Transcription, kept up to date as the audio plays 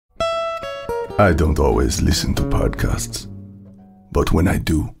I don't always listen to podcasts, but when I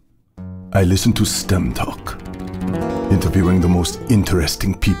do, I listen to STEM Talk, interviewing the most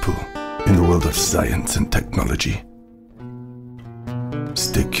interesting people in the world of science and technology.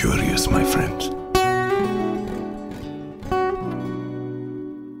 Stay curious, my friends.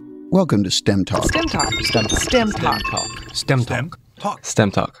 Welcome to STEM Talk. STEM Talk. STEM Talk. STEM Talk. STEM Talk.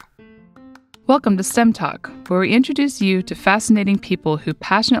 STEM Talk. Welcome to STEM Talk, where we introduce you to fascinating people who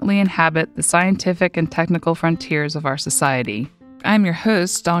passionately inhabit the scientific and technical frontiers of our society. I'm your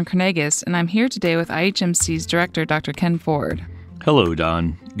host, Don Carnegas, and I'm here today with IHMC's director, Dr. Ken Ford. Hello,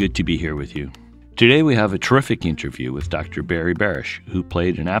 Don. Good to be here with you. Today we have a terrific interview with Dr. Barry Barish, who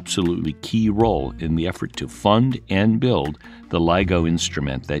played an absolutely key role in the effort to fund and build the LIGO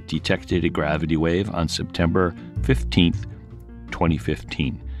instrument that detected a gravity wave on September 15,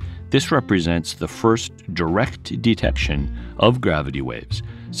 2015. This represents the first direct detection of gravity waves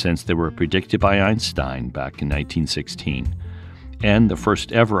since they were predicted by Einstein back in 1916, and the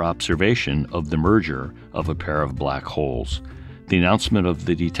first ever observation of the merger of a pair of black holes. The announcement of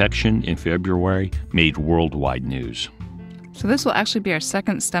the detection in February made worldwide news. So this will actually be our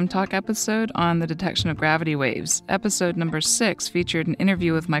second STEM Talk episode on the detection of gravity waves. Episode number 6 featured an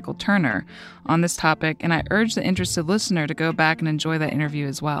interview with Michael Turner on this topic, and I urge the interested listener to go back and enjoy that interview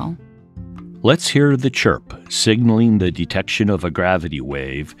as well. Let's hear the chirp, signaling the detection of a gravity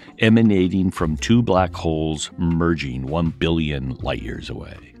wave emanating from two black holes merging 1 billion light years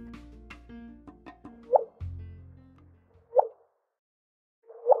away.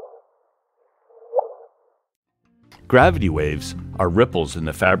 Gravity waves are ripples in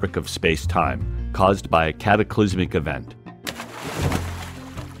the fabric of space-time caused by a cataclysmic event.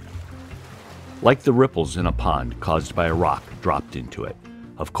 Like the ripples in a pond caused by a rock dropped into it.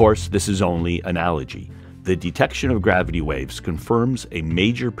 Of course, this is only analogy. The detection of gravity waves confirms a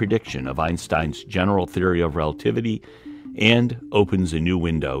major prediction of Einstein's general theory of relativity and opens a new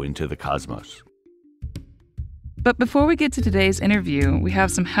window into the cosmos. But before we get to today's interview, we have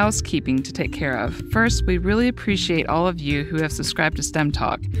some housekeeping to take care of. First, we really appreciate all of you who have subscribed to STEM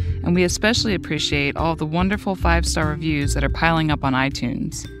Talk, and we especially appreciate all of the wonderful 5-star reviews that are piling up on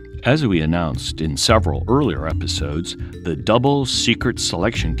iTunes. As we announced in several earlier episodes, the Double Secret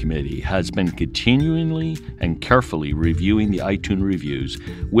Selection Committee has been continually and carefully reviewing the iTunes reviews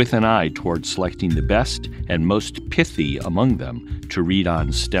with an eye toward selecting the best and most pithy among them to read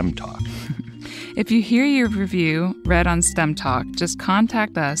on STEM Talk. If you hear your review read on STEM Talk, just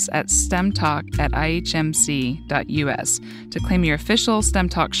contact us at stemtalk@ihmc.us to claim your official STEM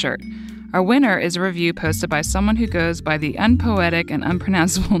Talk shirt. Our winner is a review posted by someone who goes by the unpoetic and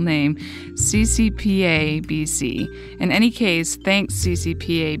unpronounceable name CCPABC. In any case, thanks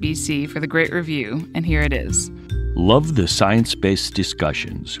CCPABC for the great review, and here it is. Love the science-based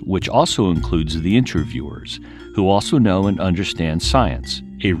discussions, which also includes the interviewers, who also know and understand science,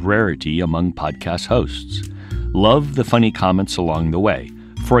 a rarity among podcast hosts. Love the funny comments along the way.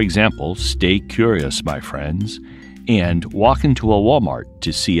 For example, stay curious, my friends, and walk into a Walmart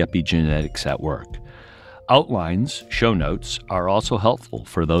to see epigenetics at work. Outlines, show notes, are also helpful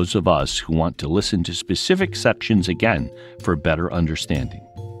for those of us who want to listen to specific sections again for better understanding.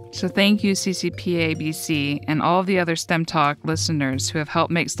 So thank you, CCPABC, and all of the other STEM Talk listeners who have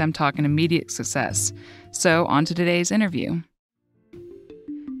helped make STEM Talk an immediate success. So on to today's interview.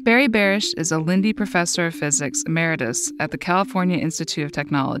 Barry Barish is a Linde Professor of Physics Emeritus at the California Institute of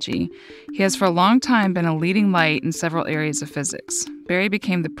Technology. He has for a long time been a leading light in several areas of physics. Barry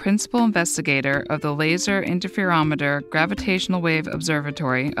became the principal investigator of the Laser Interferometer Gravitational Wave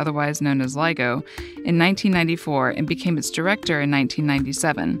Observatory, otherwise known as LIGO, in 1994 and became its director in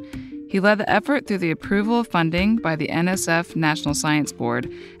 1997. He led the effort through the approval of funding by the NSF National Science Board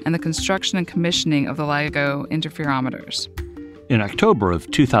and the construction and commissioning of the LIGO interferometers. In October of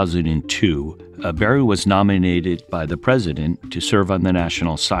 2002, Barry was nominated by the president to serve on the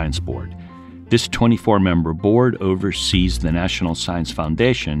National Science Board. This 24-member board oversees the National Science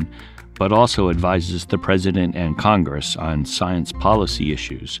Foundation, but also advises the president and Congress on science policy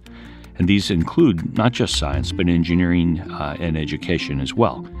issues. And these include not just science, but engineering and education as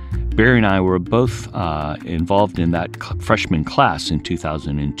well. Barry and I were both involved in that freshman class in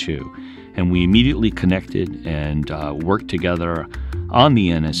 2002. And we immediately connected and worked together on the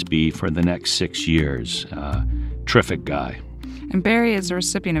NSB for the next 6 years. Terrific guy. And Barry is a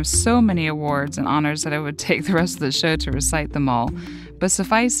recipient of so many awards and honors that it would take the rest of the show to recite them all. But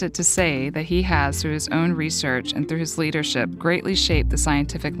suffice it to say that he has, through his own research and through his leadership, greatly shaped the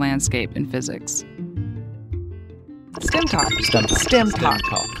scientific landscape in physics. STEM Talk. STEM Talk. STEM Talk.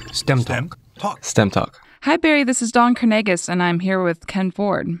 STEM Talk. STEM Talk. Hi, Barry. This is Dawn Carnegas, and I'm here with Ken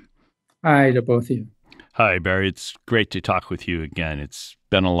Ford. Hi to both of you. Hi, Barry. It's great to talk with you again. It's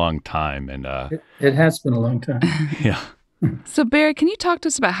been a long time, and It has been a long time. yeah. So, Barry, can you talk to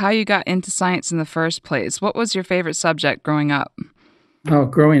us about how you got into science in the first place? What was your favorite subject growing up? Oh,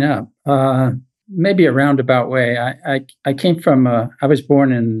 growing up, maybe a roundabout way. I came from, I was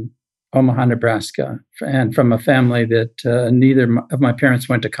born in Omaha, Nebraska, and from a family that neither of my parents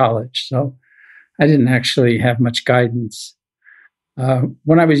went to college. So I didn't actually have much guidance.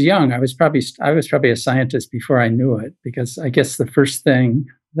 When I was young, I was probably a scientist before I knew it, because I guess the first thing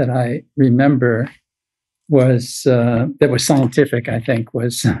that I remember was that was scientific, I think,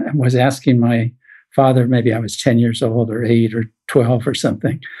 was asking my father, maybe I was 10 years old or 8 or 12 or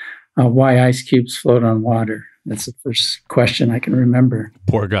something, why ice cubes float on water. That's the first question I can remember.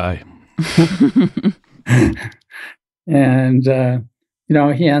 Poor guy. And,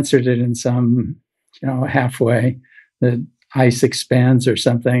 he answered it in some, halfway, that ice expands or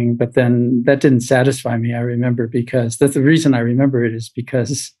something. But then that didn't satisfy me, I remember, because that's the reason I remember it, is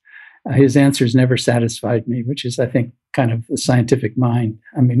because his answers never satisfied me, which is, I think, kind of the scientific mind.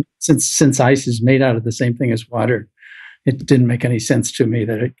 I mean, since ice is made out of the same thing as water, it didn't make any sense to me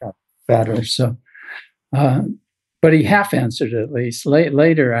that it got fatter. So, but he half answered it, at least.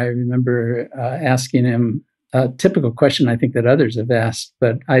 Later, I remember asking him a typical question I think that others have asked,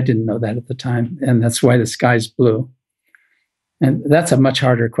 but I didn't know that at the time, and that's why the sky's blue. And that's a much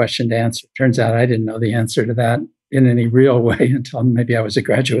harder question to answer. Turns out I didn't know the answer to that in any real way until maybe I was a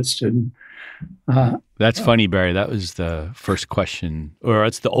graduate student. That's funny, Barry. That was the first question, or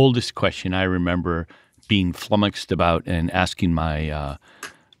it's the oldest question I remember being flummoxed about and asking my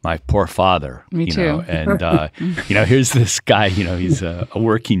my poor father. Me too. And here's this guy. He's a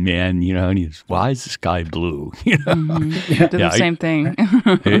working man. And he's, why is the sky blue? Did the same thing.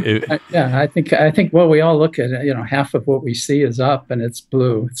 I think. Well, we all look at it. Half of what we see is up, and it's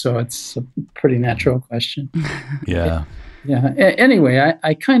blue. So it's a pretty natural question. Yeah. Yeah. Anyway,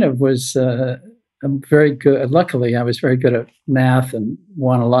 I kind of was very good. Luckily, I was very good at math and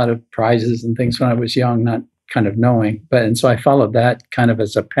won a lot of prizes and things when I was young, not kind of knowing. And so I followed that kind of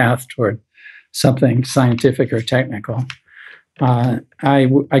as a path toward something scientific or technical.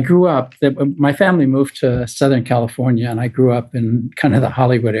 I grew up, my family moved to Southern California, and I grew up in kind of the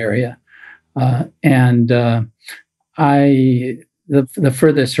Hollywood area. The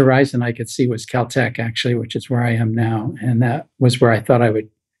furthest horizon I could see was Caltech, actually, which is where I am now. And that was where I thought I would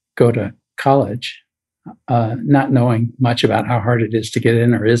go to college, not knowing much about how hard it is to get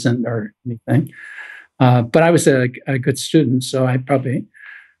in or isn't or anything. But I was a good student, so I probably,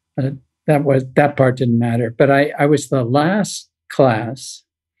 that part didn't matter. But I was the last class,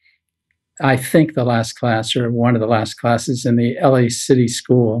 I think the last class or one of the last classes in the LA City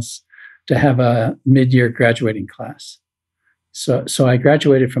schools to have a mid-year graduating class. So I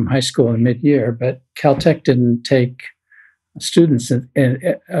graduated from high school in mid-year, but Caltech didn't take students.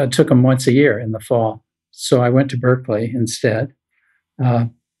 It took them once a year in the fall. So I went to Berkeley instead,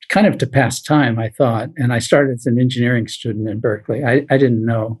 kind of to pass time, I thought. And I started as an engineering student in Berkeley. I didn't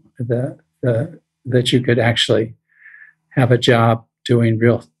know that you could actually have a job doing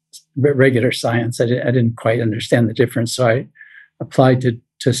regular science. I didn't quite understand the difference. So I applied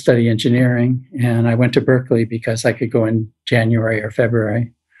to study engineering, and I went to Berkeley because I could go in January or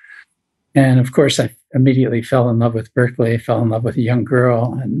February. And of course, I immediately fell in love with Berkeley, fell in love with a young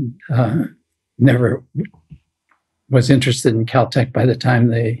girl, and never was interested in Caltech by the time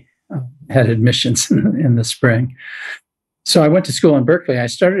they had admissions in the spring. So I went to school in Berkeley. I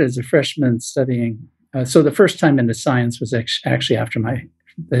started as a freshman studying. So the first time into science was actually after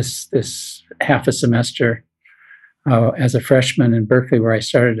this half a semester as a freshman in Berkeley, where I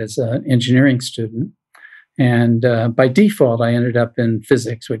started as an engineering student. And by default, I ended up in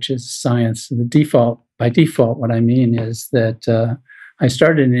physics, which is science. By default, what I mean is that I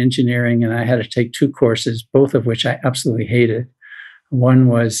started in engineering, and I had to take 2 courses, both of which I absolutely hated. One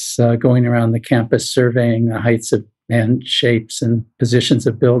was going around the campus surveying the heights of and shapes and positions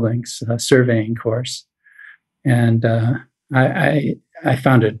of buildings, a surveying course. And I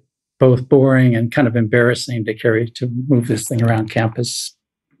found it both boring and kind of embarrassing to move this thing around campus,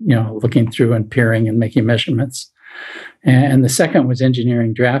 looking through and peering and making measurements. And the second was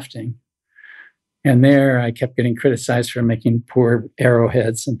engineering drafting. And there I kept getting criticized for making poor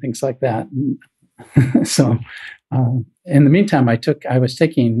arrowheads and things like that. So in the meantime, I was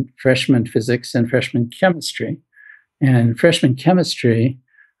taking freshman physics and freshman chemistry. And freshman chemistry,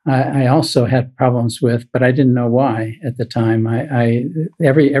 I also had problems with, but I didn't know why at the time.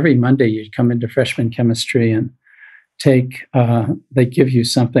 Every Monday you'd come into freshman chemistry and they give you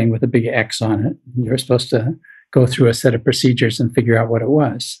something with a big X on it. You're supposed to go through a set of procedures and figure out what it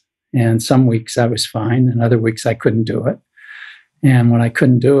was. And some weeks I was fine, and other weeks I couldn't do it. And when I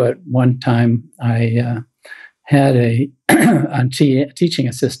couldn't do it, one time I had a teaching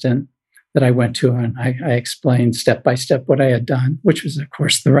assistant that I went to, and I explained step by step what I had done, which was, of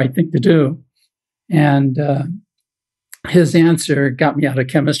course, the right thing to do. And his answer got me out of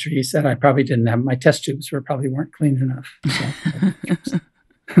chemistry. He said I probably didn't have, my test tubes probably weren't clean enough.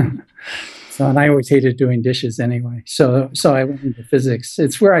 So, and I always hated doing dishes anyway. So I went into physics.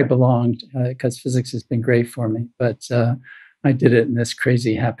 It's where I belonged because physics has been great for me. But I did it in this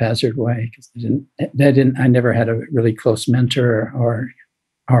crazy haphazard way because I never had a really close mentor or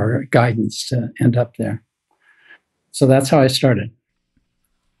guidance to end up there. So that's how I started.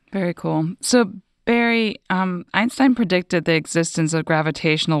 Very cool. So Barry, Einstein predicted the existence of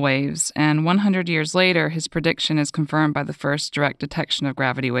gravitational waves, and 100 years later, his prediction is confirmed by the first direct detection of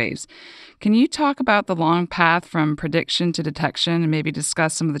gravity waves. Can you talk about the long path from prediction to detection and maybe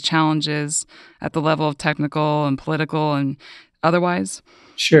discuss some of the challenges at the level of technical and political and otherwise?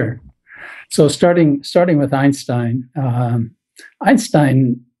 Sure. So starting with Einstein,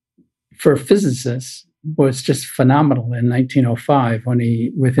 Einstein, for physicists, was just phenomenal in 1905 when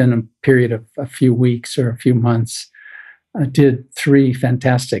he, within a period of a few weeks or a few months, did three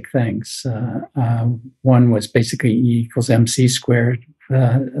fantastic things. One was basically E equals mc squared.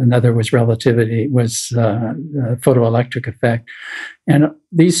 Another was relativity, was the photoelectric effect. And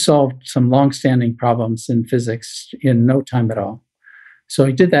these solved some longstanding problems in physics in no time at all. So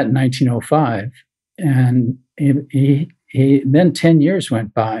he did that in 1905. And he then 10 years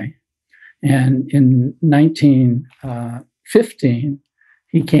went by. And in 1915,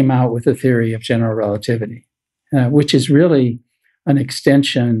 he came out with a theory of general relativity, which is really an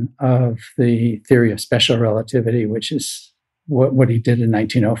extension of the theory of special relativity, which is what he did in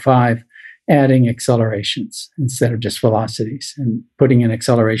 1905, adding accelerations instead of just velocities. And putting in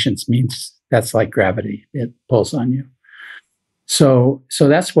accelerations means that's like gravity. It pulls on you. So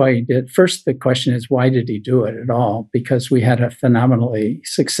that's why he did. First, the question is, why did he do it at all? Because we had a phenomenally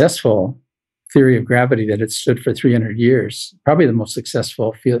successful theory of gravity that had stood for 300 years, probably the most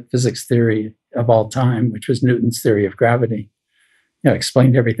successful physics theory of all time, which was Newton's theory of gravity.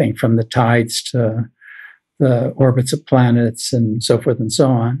 Explained everything from the tides to the orbits of planets and so forth and so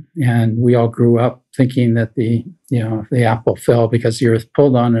on. And we all grew up thinking that the apple fell because the earth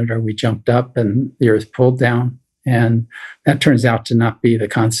pulled on it, or we jumped up and the earth pulled down. And that turns out to not be the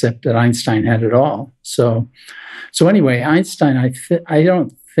concept that Einstein had at all. So anyway, Einstein, I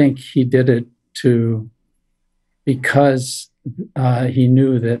don't think he did it because he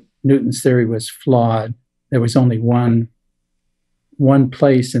knew that Newton's theory was flawed. There was only one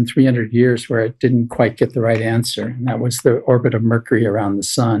place in 300 years where it didn't quite get the right answer, and that was the orbit of Mercury around the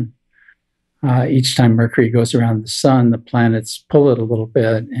sun. Each time Mercury goes around the sun, the planets pull it a little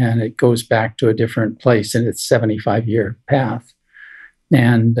bit, and it goes back to a different place in its 75-year path.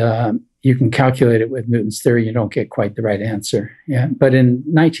 And you can calculate it with Newton's theory. You don't get quite the right answer. Yeah. But in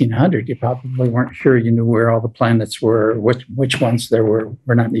 1900, you probably weren't sure you knew where all the planets were, which ones there were.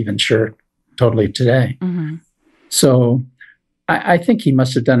 We're not even sure totally today. Mm-hmm. So I think he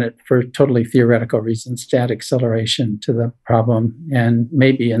must have done it for totally theoretical reasons, to add acceleration to the problem. And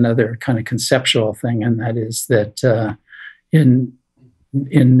maybe another kind of conceptual thing, and that is that in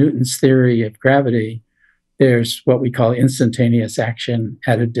Newton's theory of gravity, there's what we call instantaneous action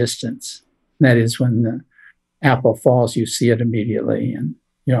at a distance. That is, when the apple falls, you see it immediately. And,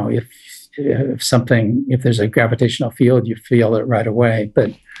 if there's a gravitational field, you feel it right away.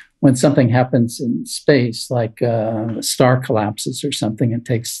 But when something happens in space, like a star collapses or something, it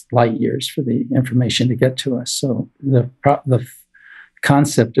takes light years for the information to get to us. So the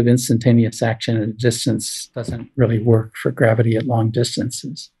concept of instantaneous action at a distance doesn't really work for gravity at long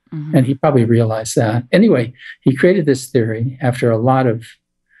distances. Mm-hmm. And he probably realized that. Anyway, he created this theory after a lot of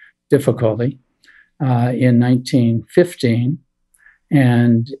difficulty in 1915.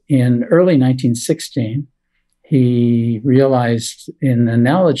 And in early 1916, he realized, in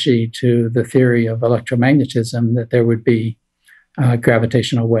analogy to the theory of electromagnetism, that there would be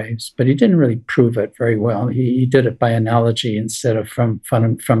gravitational waves. But he didn't really prove it very well. He did it by analogy instead of from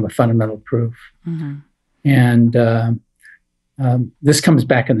a fundamental proof. Mm-hmm. And this comes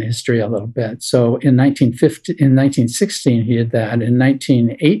back in the history a little bit. So in 1916, he did that. In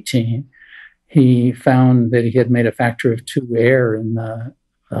 1918, he found that he had made a factor of 2 error in the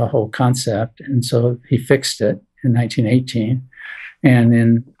whole concept. And so he fixed it in 1918. And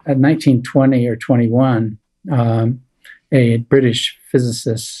in 1920 or 21, a British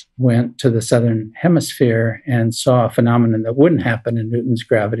physicist went to the southern hemisphere and saw a phenomenon that wouldn't happen in Newton's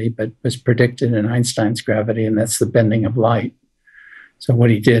gravity, but was predicted in Einstein's gravity, and that's the bending of light. So what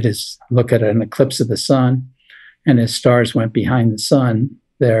he did is look at an eclipse of the sun, and as stars went behind the sun,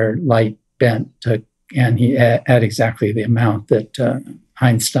 their light bent and he at exactly the amount that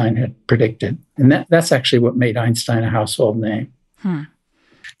Einstein had predicted. And that's actually what made Einstein a household name.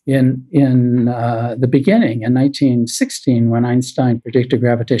 In the beginning, in 1916, when Einstein predicted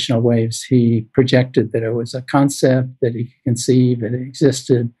gravitational waves, he projected that it was a concept that he could conceive, it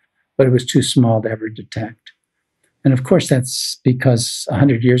existed, but it was too small to ever detect. And of course, that's because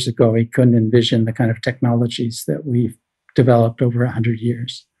 100 years ago, he couldn't envision the kind of technologies that we've developed over 100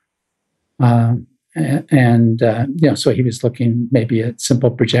 years. So he was looking maybe at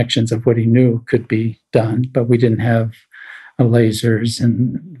simple projections of what he knew could be done, but we didn't have lasers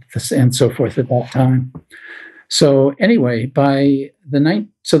and so forth at that time. So anyway,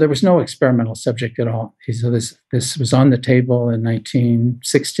 so there was no experimental subject at all. So this was on the table in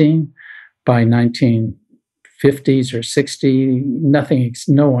 1916. By 1950s or 60,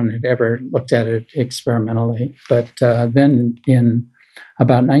 no one had ever looked at it experimentally. But then in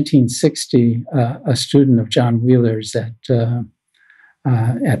about 1960, a student of John Wheeler's at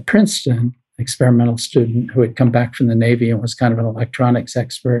Princeton, experimental student who had come back from the Navy and was kind of an electronics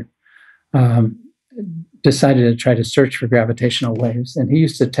expert, decided to try to search for gravitational waves. And he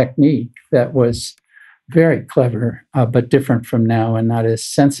used a technique that was very clever, but different from now and not as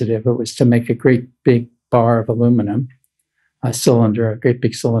sensitive. It was to make a great big bar of aluminum, a great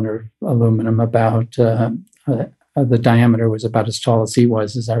big cylinder of aluminum about the diameter was about as tall as he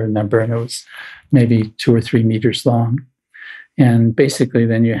was, as I remember, and it was maybe 2 or 3 meters long. And basically,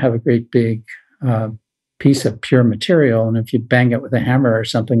 then you have a great big piece of pure material, and if you bang it with a hammer or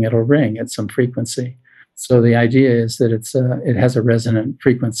something, it'll ring at some frequency. So the idea is that it has a resonant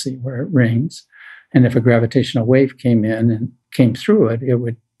frequency where it rings, and if a gravitational wave came in and came through it, it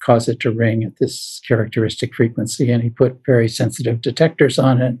would cause it to ring at this characteristic frequency. And he put very sensitive detectors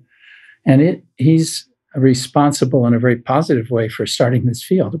on it, and he's responsible in a very positive way for starting this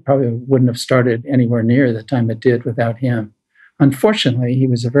field. It probably wouldn't have started anywhere near the time it did without him. Unfortunately, he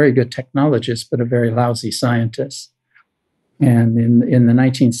was a very good technologist, but a very lousy scientist. And in the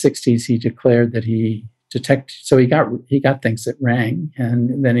 1960s, he declared that he detected, so he got things that rang,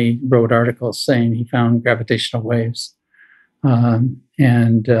 and then he wrote articles saying he found gravitational waves.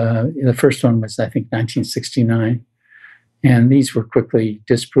 The first one was, I think, 1969. And these were quickly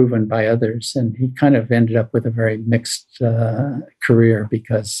disproven by others. And he kind of ended up with a very mixed career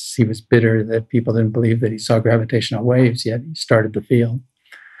because he was bitter that people didn't believe that he saw gravitational waves, yet he started the field.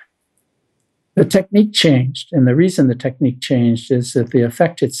 The technique changed. And the reason the technique changed is that the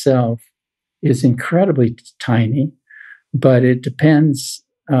effect itself is incredibly tiny, but it depends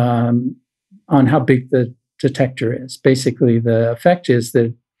on how big the detector is. Basically, the effect is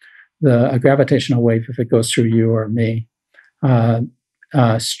that a gravitational wave, if it goes through you or me,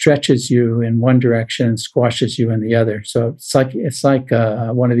 stretches you in one direction and squashes you in the other. So it's like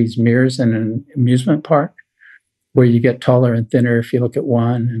one of these mirrors in an amusement park, where you get taller and thinner if you look at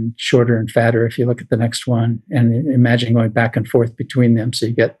one, and shorter and fatter if you look at the next one. And imagine going back and forth between them, so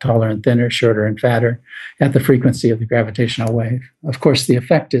you get taller and thinner, shorter and fatter at the frequency of the gravitational wave. Of course, the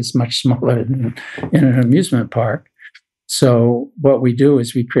effect is much smaller than in an amusement park. So what we do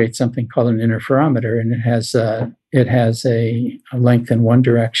is we create something called an interferometer, and it has a length in one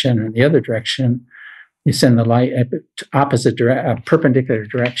direction, and the other direction you send the light at perpendicular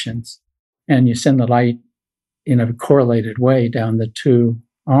directions, and you send the light in a correlated way down the two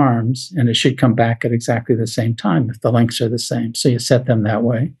arms, and it should come back at exactly the same time if the lengths are the same. So you set them that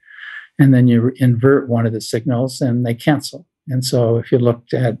way, and then you invert one of the signals, and they cancel. And so if you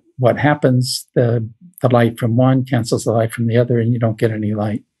looked at what happens, the light from one cancels the light from the other, and you don't get any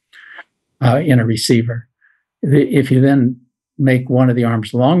light in a receiver. If you then make one of the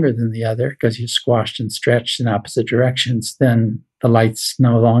arms longer than the other, because you squashed and stretched in opposite directions, then the light's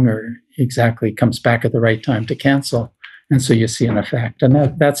no longer exactly comes back at the right time to cancel. And so you see an effect.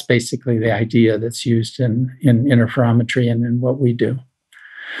 And that's basically the idea that's used in interferometry and in what we do.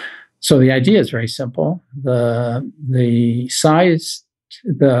 So the idea is very simple. The size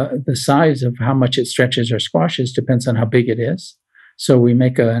of how much it stretches or squashes depends on how big it is. So we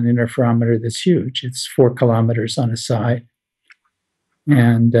make an interferometer that's huge. It's 4 kilometers on a side.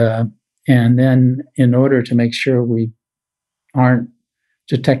 And then in order to make sure we aren't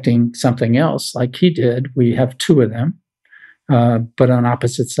detecting something else like he did, we have 2 of them, but on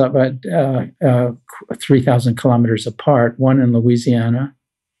opposite sides, 3,000 kilometers apart, one in Louisiana,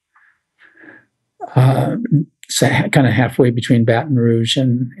 so kind of halfway between Baton Rouge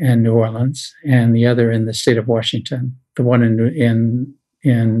and New Orleans, and the other in the state of Washington. The one in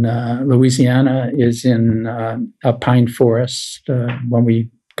Louisiana is in a pine forest. When we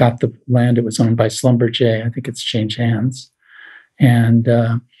got the land, it was owned by Schlumberger. I think it's changed hands. And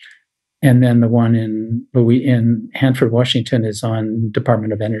then the one in Hanford, Washington, is on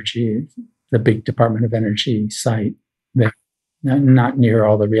Department of Energy, the big Department of Energy site. They're not near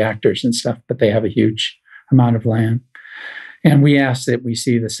all the reactors and stuff, but they have a huge amount of land. And we ask that we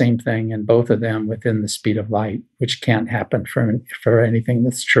see the same thing in both of them within the speed of light, which can't happen for anything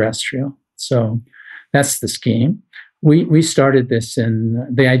that's terrestrial. So that's the scheme. We started this in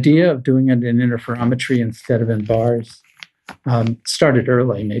the idea of doing it in interferometry instead of in bars. Started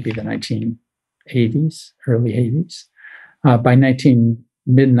early, maybe the 1980s, early 80s. By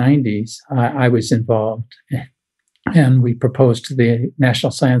mid-90s, I was involved, and we proposed to the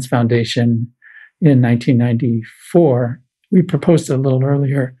National Science Foundation in 1994. We proposed it a little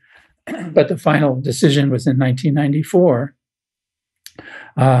earlier, but the final decision was in 1994,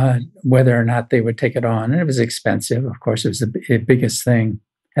 whether or not they would take it on. And it was expensive. Of course, it was the biggest thing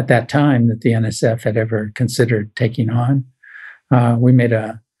at that time that the NSF had ever considered taking on. We made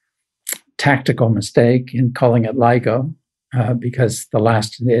a tactical mistake in calling it LIGO, because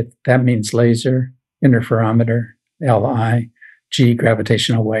that means laser, interferometer, LI, G,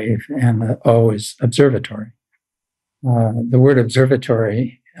 gravitational wave, and the O is observatory. The word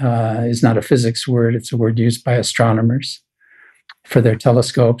observatory is not a physics word. It's a word used by astronomers for their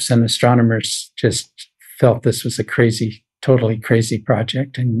telescopes, and astronomers just felt this was a totally crazy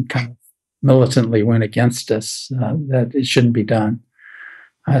project and kind of militantly went against us, that it shouldn't be done,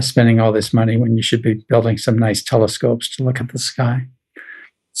 spending all this money when you should be building some nice telescopes to look at the sky.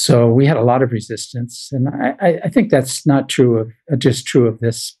 So we had a lot of resistance, and I think that's not true of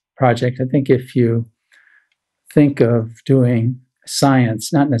this project. I think if you think of doing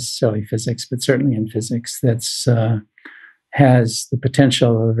science, not necessarily physics, but certainly in physics, that's has the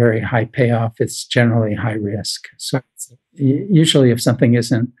potential of a very high payoff, it's generally high risk. So usually if something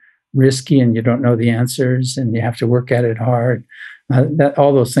isn't risky and you don't know the answers and you have to work at it hard, that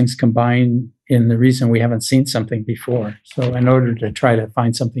all those things combine in the reason we haven't seen something before. So in order to try to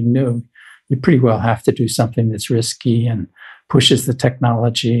find something new, you pretty well have to do something that's risky and pushes the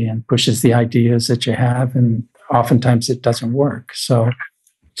technology and pushes the ideas that you have, and oftentimes it doesn't work. So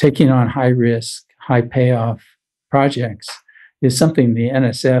taking on high risk, high payoff projects is something the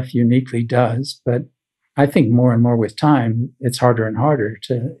NSF uniquely does, but I think more and more with time, it's harder and harder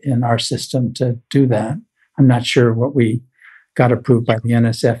in our system to do that. I'm not sure what we got approved by the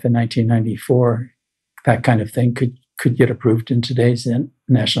NSF in 1994, that kind of thing could get approved in today's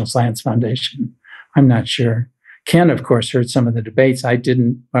National Science Foundation. I'm not sure. Ken, of course, heard some of the debates. I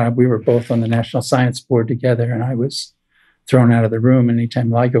didn't. We were both on the National Science Board together, and I was thrown out of the room anytime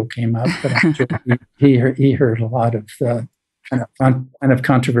LIGO came up. But I'm sure he heard a lot of the kind of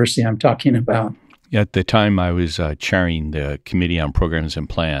controversy I'm talking about. At the time, I was chairing the Committee on Programs and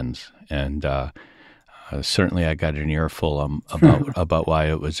Plans, and certainly I got an earful about why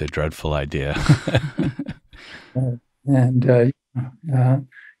it was a dreadful idea.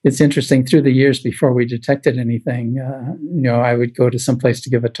 It's interesting, through the years before we detected anything, I would go to some place to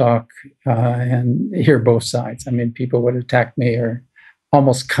give a talk and hear both sides. I mean, people would attack me or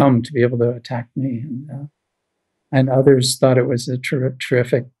almost come to be able to attack me. And others thought it was a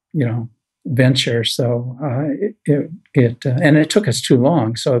terrific, venture. So and it took us too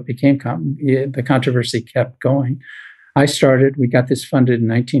long. So it became, the controversy kept going. We got this funded in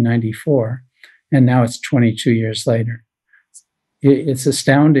 1994, and now it's 22 years later. It's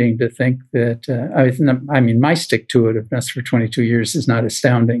astounding to think that, my stick-to-itiveness for 22 years is not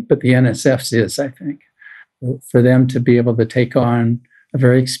astounding, but the NSF's is, I think. For them to be able to take on a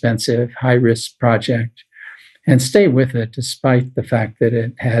very expensive, high-risk project and stay with it despite the fact that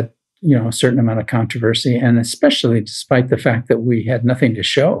it had, a certain amount of controversy, and especially despite the fact that we had nothing to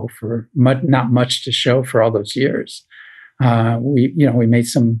show not much to show for all those years. We made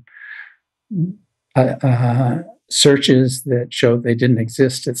some searches that showed they didn't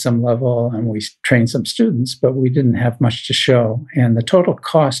exist at some level, and we trained some students, but we didn't have much to show. And the total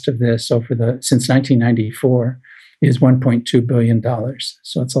cost of this since 1994 is $1.2 billion.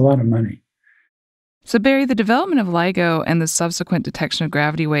 So it's a lot of money. So Barry, the development of LIGO and the subsequent detection of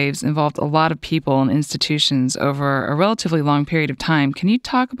gravity waves involved a lot of people and institutions over a relatively long period of time. Can you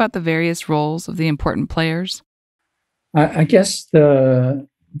talk about the various roles of the important players? I guess the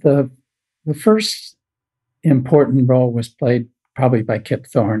first important role was played probably by Kip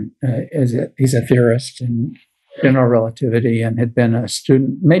Thorne. He's a theorist in general relativity and had been a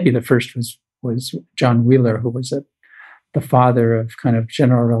student. Maybe the first was John Wheeler, who was a the father of kind of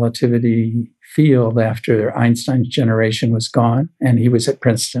general relativity field after Einstein's generation was gone, and he was at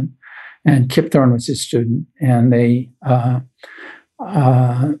Princeton. And Kip Thorne was his student, and they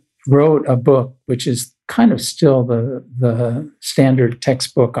wrote a book which is kind of still the standard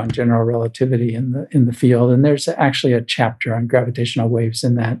textbook on general relativity in the field. And there's actually a chapter on gravitational waves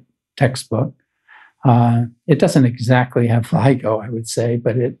in that textbook. It doesn't exactly have LIGO, I would say,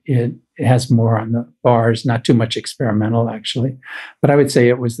 but it has more on the bars, not too much experimental, actually. But I would say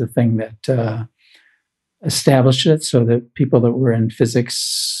it was the thing that established it, so that people that were in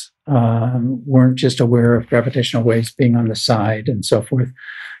physics weren't just aware of gravitational waves being on the side and so forth.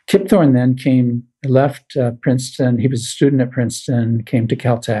 Kip Thorne then left Princeton. He was a student at Princeton, came to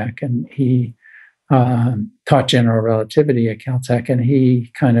Caltech, and he taught general relativity at Caltech. And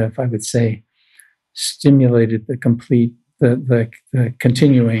he kind of, I would say, stimulated the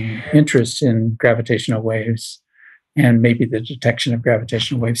continuing interest in gravitational waves and maybe the detection of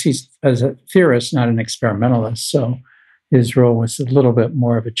gravitational waves. He's, as a theorist, not an experimentalist, so his role was a little bit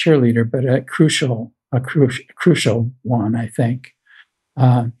more of a cheerleader, but a crucial one, I think.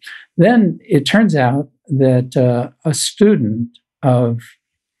 Then it turns out that a student of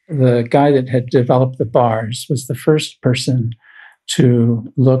the guy that had developed the bars was the first person to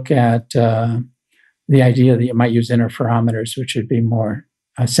look at the idea that you might use interferometers, which would be more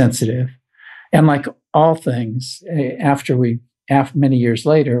sensitive. And like all things, many years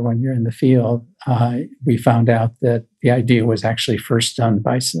later, when you're in the field, we found out that the idea was actually first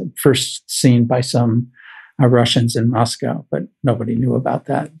seen by some Russians in Moscow, but nobody knew about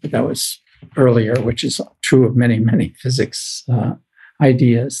that. But that was earlier, which is true of many, many physics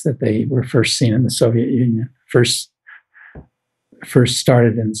ideas, that they were first seen in the Soviet Union, first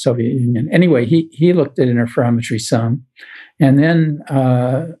started in the Soviet Union. Anyway, he looked at interferometry some, and then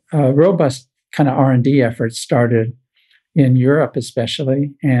a robust kind of R&D effort started in Europe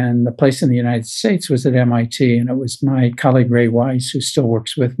especially, and the place in the United States was at MIT, and it was my colleague Ray Weiss, who still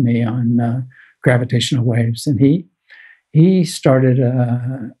works with me on gravitational waves, and he started.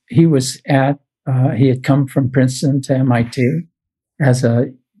 He had come from Princeton to MIT as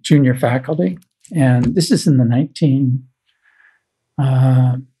a junior faculty, and this is in the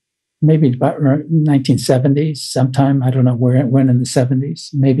maybe about 1970s, sometime, I don't know when in the 70s,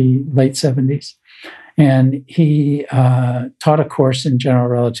 maybe late 70s. And he taught a course in general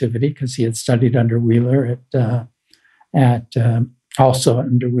relativity because he had studied under Wheeler also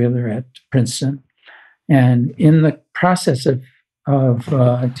under Wheeler at Princeton. And in the process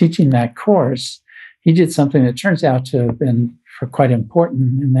of teaching that course, he did something that turns out to have been quite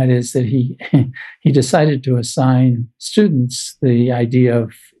important, and that is that he decided to assign students the idea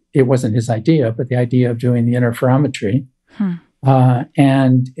of, it wasn't his idea, but the idea of doing the interferometry.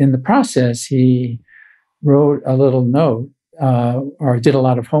 And in the process, he wrote a little note or did a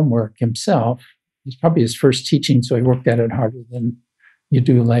lot of homework himself. It was probably his first teaching, so he worked at it harder than you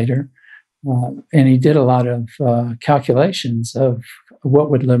do later. And he did a lot of calculations of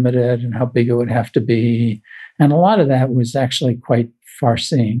what would limit it and how big it would have to be. And a lot of that was actually quite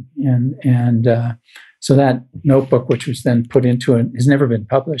far-seeing. And so that notebook, which was then put into has never been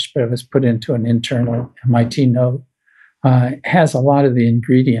published, but it was put into an internal MIT note, has a lot of the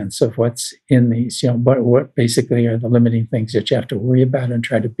ingredients of what's in these, what basically are the limiting things that you have to worry about and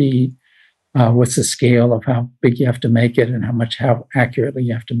try to beat. What's the scale of how big you have to make it and how accurately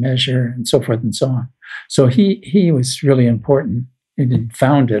you have to measure, and so forth and so on. So he was really important. He didn't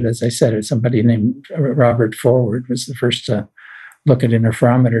found it, as I said, as somebody named Robert Forward was the first to look at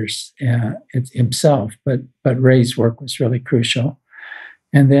interferometers himself, but Ray's work was really crucial.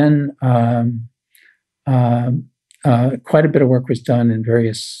 And then quite a bit of work was done in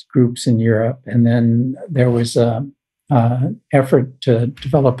various groups in Europe, and then there was effort to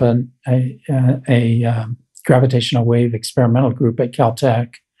develop a gravitational wave experimental group at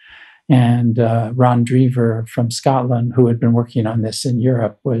Caltech. And Ron Drever from Scotland, who had been working on this in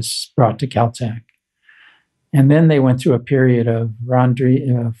Europe, was brought to Caltech. And then they went through a period of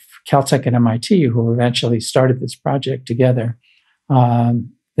Caltech and MIT, who eventually started this project together,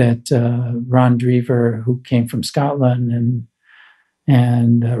 that Ron Drever, who came from Scotland,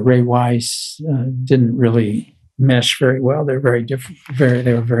 and Ray Weiss didn't really mesh very well. They're very different.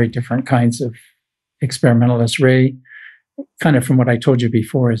 They were very different kinds of experimentalists. Ray, kind of from what I told you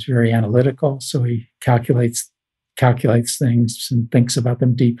before, is very analytical. So he calculates things and thinks about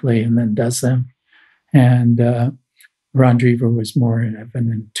them deeply and then does them. And Ron Drever was more of an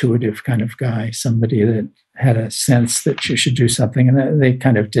intuitive kind of guy, somebody that had a sense that you should do something, and they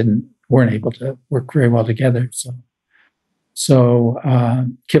kind of weren't able to work very well together. So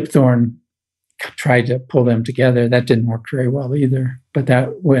Kip Thorne tried to pull them together. That didn't work very well either, but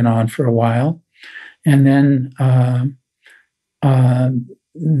that went on for a while. And then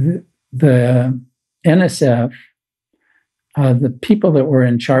the NSF, the people that were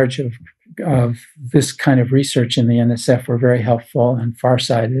in charge of this kind of research in the NSF were very helpful and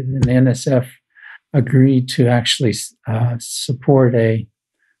farsighted, and the NSF agreed to actually support a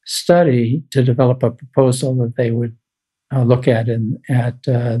study to develop a proposal that they would look at at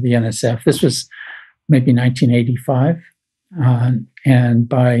the NSF. This was maybe 1985, and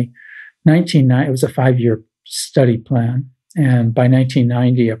by 1990, it was a 5-year study plan, and by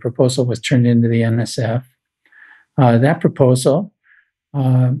 1990, a proposal was turned into the NSF. That proposal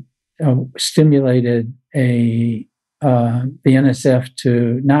stimulated the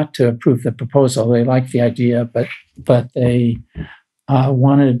NSF not to approve the proposal. They liked the idea, but they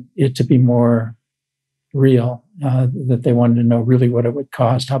wanted it to be more real, that they wanted to know really what it would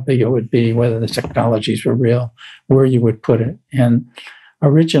cost, how big it would be, whether the technologies were real, where you would put it. And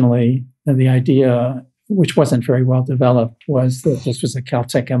originally, the idea, which wasn't very well developed, was that this was a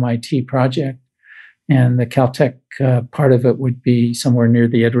Caltech MIT project, and the Caltech part of it would be somewhere near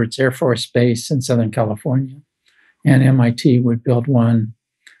the Edwards Air Force Base in Southern California. And MIT would build one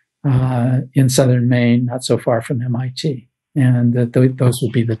in southern Maine, not so far from MIT. And those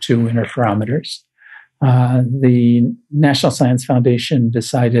would be the two interferometers. The National Science Foundation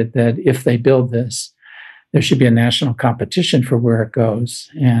decided that if they build this, there should be a national competition for where it goes.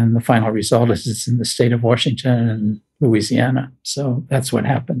 And the final result is it's in the state of Washington and Louisiana. So that's what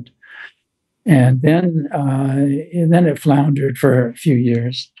happened. And then it floundered for a few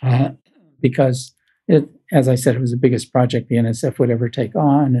years because as I said, it was the biggest project the NSF would ever take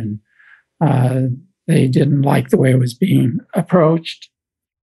on, and they didn't like the way it was being approached.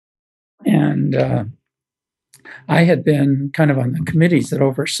 And I had been kind of on the committees that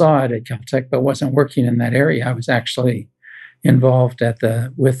oversaw it at Caltech, but wasn't working in that area. I was actually involved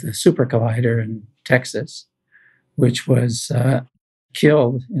with the super collider in Texas, which was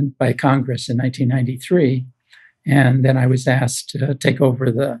killed by Congress in 1993. And then I was asked to take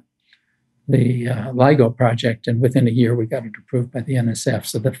over the LIGO project, and within a year we got it approved by the NSF.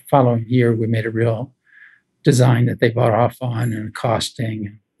 So the following year we made a real design that they bought off on, and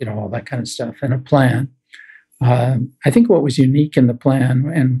costing, and all that kind of stuff, and a plan. I think what was unique in the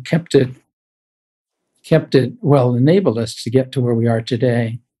plan and kept it enabled us to get to where we are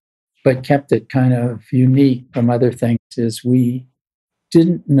today, but kept it kind of unique from other things, is we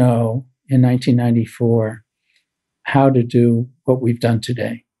didn't know in 1994 how to do what we've done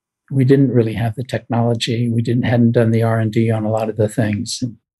today. We didn't really have the technology. We hadn't done the R&D on a lot of the things.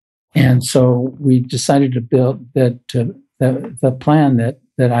 And so we decided to build the plan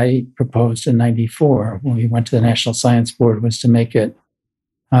that I proposed in 94 when we went to the National Science Board was to make it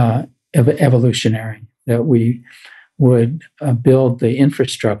evolutionary, that we would build the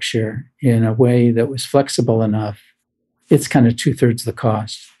infrastructure in a way that was flexible enough. It's kind of 2/3 the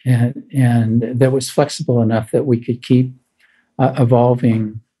cost, and that was flexible enough that we could keep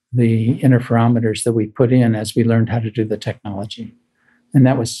evolving the interferometers that we put in as we learned how to do the technology. And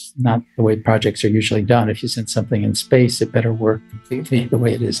that was not the way projects are usually done. If you send something in space, it better work completely the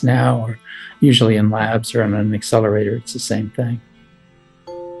way it is now, or usually in labs or on an accelerator, it's the same thing.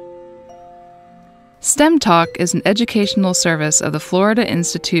 STEM Talk is an educational service of the Florida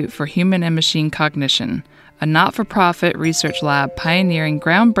Institute for Human and Machine Cognition, a not-for-profit research lab pioneering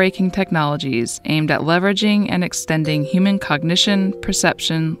groundbreaking technologies aimed at leveraging and extending human cognition,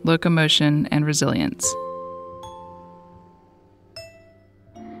 perception, locomotion, and resilience.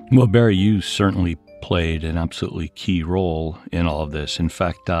 Well, Barry, you certainly played an absolutely key role in all of this. In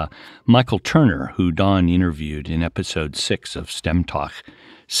fact, Michael Turner, who Dawn interviewed in episode 6 of STEM Talk,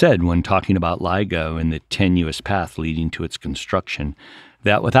 said when talking about LIGO and the tenuous path leading to its construction,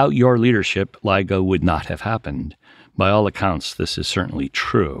 that without your leadership, LIGO would not have happened. By all accounts, this is certainly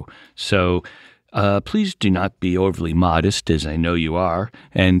true. So please do not be overly modest, as I know you are,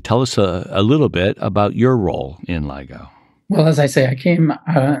 and tell us a little bit about your role in LIGO. Well, as I say,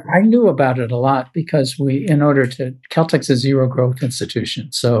 I knew about it a lot because Caltech's a zero growth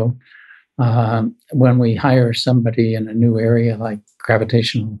institution. So when we hire somebody in a new area like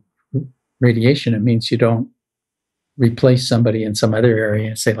gravitational radiation, it means you don't replace somebody in some other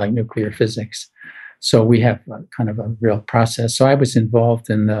area, say like nuclear physics. So we have kind of a real process. So I was involved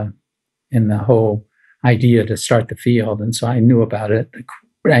in the whole idea to start the field, and so I knew about it.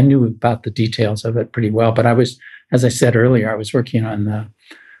 I knew about the details of it pretty well. But I was, as I said earlier, I was working on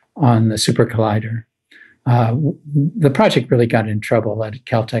the super collider. The project really got in trouble at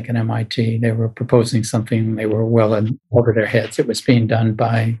Caltech and MIT. They were proposing something, they were well over their heads. It was being done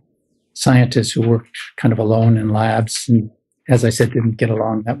by scientists who worked kind of alone in labs, and as I said, didn't get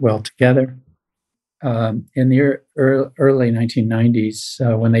along that well together. In the early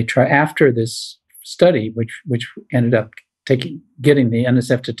 1990s, when they after this study, which ended up getting the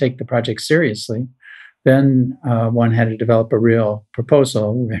NSF to take the project seriously, then one had to develop a real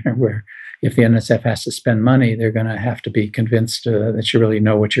proposal where if the NSF has to spend money, they're going to have to be convinced that you really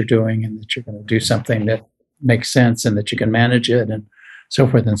know what you're doing and that you're going to do something that makes sense and that you can manage it and so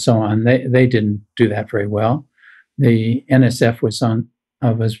forth and so on. They didn't do that very well. The NSF was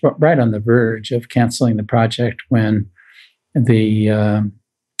right on the verge of canceling the project when the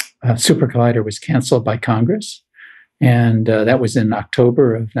Super Collider was canceled by Congress. And that was in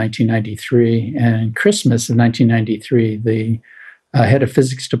October of 1993. And Christmas of 1993, the head of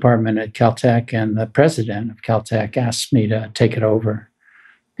physics department at Caltech and the president of Caltech asked me to take it over.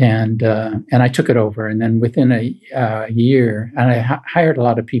 And I took it over. And then within a year, and I hired a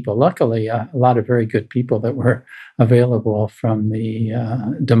lot of people, luckily, a lot of very good people that were available from the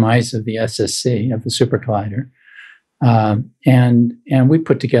demise of the SSC, of the Super Collider. And we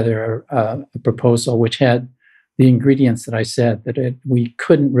put together a proposal which had the ingredients that I said, that we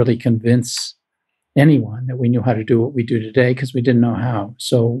couldn't really convince anyone that we knew how to do what we do today because we didn't know how.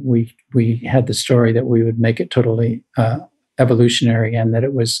 So we had the story that we would make it totally evolutionary and that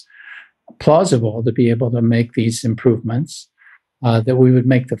it was plausible to be able to make these improvements, that we would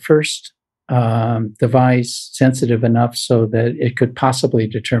make the first device sensitive enough so that it could possibly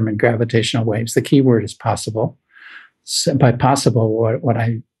determine gravitational waves. The key word is possible. So by possible, what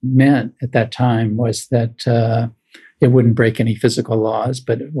I meant at that time was that it wouldn't break any physical laws,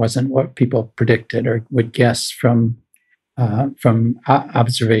 but it wasn't what people predicted or would guess from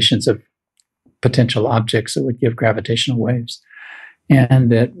observations of potential objects that would give gravitational waves,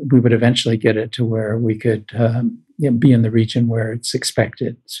 and that we would eventually get it to where we could be in the region where it's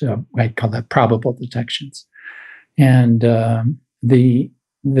expected. So I call that probable detections. And I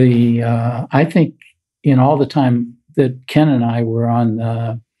think in all the time that Ken and I were on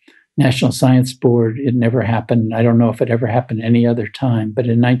the National Science Board, it never happened. I don't know if it ever happened any other time, but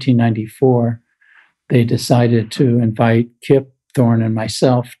in 1994, they decided to invite Kip Thorne and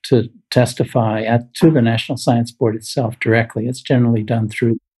myself to testify to the National Science Board itself directly. It's generally done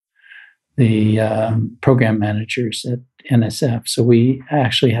through the program managers at NSF. So we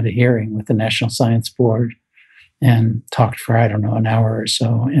actually had a hearing with the National Science Board and talked for, I don't know, an hour or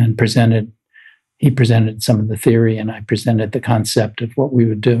so, and he presented some of the theory and I presented the concept of what we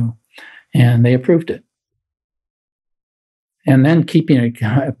would do, and they approved it. And then keeping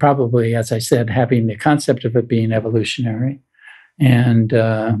it, probably, as I said, having the concept of it being evolutionary and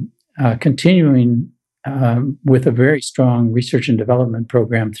continuing with a very strong research and development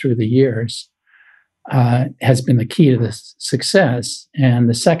program through the years has been the key to this success. And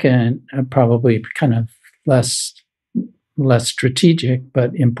the second, probably kind of less strategic,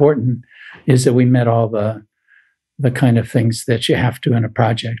 but important, is that we met all the kind of things that you have to in a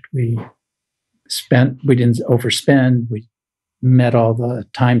project. We didn't overspend, we met all the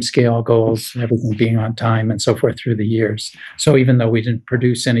time scale goals, everything being on time and so forth through the years. So even though we didn't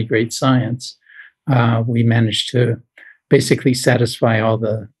produce any great science, we managed to basically satisfy all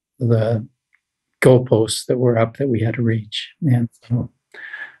the goalposts that were up that we had to reach. And so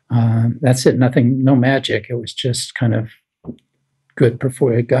that's it. No magic. It was just kind of good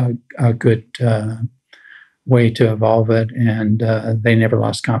a good way to evolve it, and they never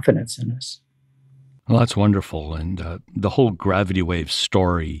lost confidence in us. Well, that's wonderful. And the whole gravity wave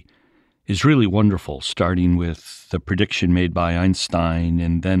story is really wonderful, starting with the prediction made by Einstein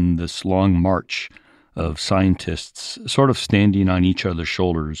and then this long march of scientists sort of standing on each other's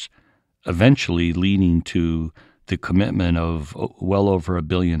shoulders, eventually leading to the commitment of well over $1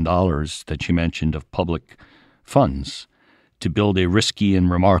 billion that you mentioned of public funds to build a risky and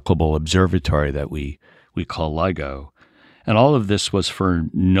remarkable observatory that we call LIGO. And all of this was for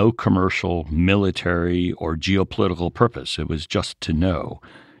no commercial, military, or geopolitical purpose. It was just to know,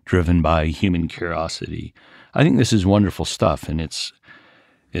 driven by human curiosity. I think this is wonderful stuff, and it's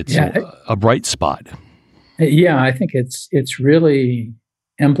a bright spot. Yeah, I think it's really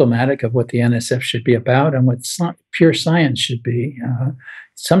emblematic of what the NSF should be about and what pure science should be.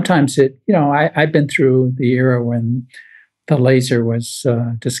 Sometimes I've been through the era when the laser was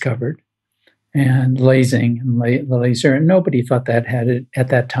discovered, and lasing and the laser, and nobody thought that had it at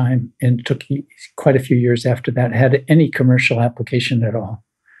that time, and it took quite a few years after that had any commercial application at all.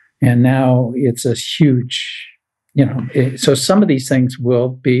 And now it's a huge, so some of these things will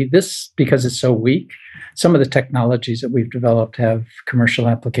be this because it's so weak. Some of the technologies that we've developed have commercial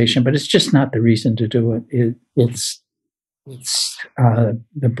application, but it's just not the reason to do it. It's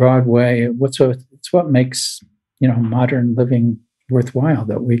the broad way. It's what makes modern living worthwhile,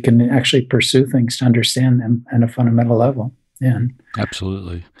 that we can actually pursue things to understand them at a fundamental level. And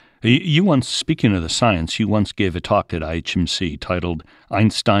absolutely. You once, speaking of the science, you once gave a talk at IHMC titled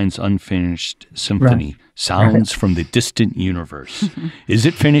 "Einstein's Unfinished Symphony: Sounds from the Distant Universe." Is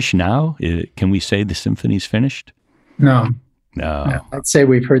it finished now? Can we say the symphony's finished? No. No. I'd say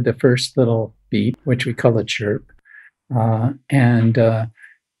we've heard the first little beat, which we call a chirp. And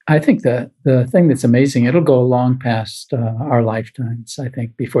I think the thing that's amazing, it'll go long past our lifetimes, I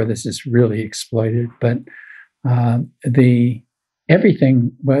think, before this is really exploited. But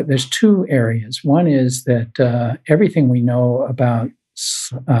there's two areas. One is that everything we know about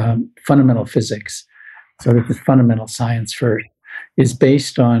fundamental physics, so this is fundamental science first, is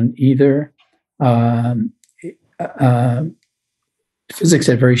based on either physics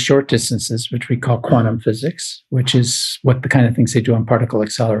at very short distances, which we call quantum physics, which is what the kind of things they do on particle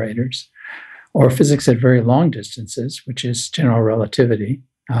accelerators, or physics at very long distances, which is general relativity,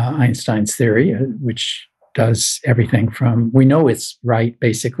 Einstein's theory, which does everything from, we know it's right,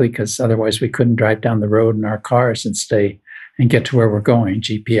 basically, because otherwise we couldn't drive down the road in our cars and stay and get to where we're going.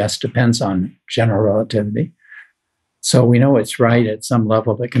 GPS depends on general relativity. So we know it's right at some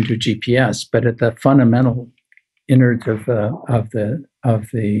level that can do GPS, but at the fundamental innards of the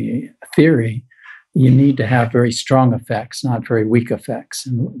theory, you need to have very strong effects, not very weak effects.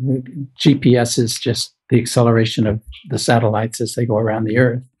 And GPS is just the acceleration of the satellites as they go around the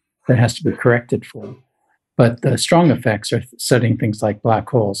Earth that has to be corrected for. But the strong effects are studying things like black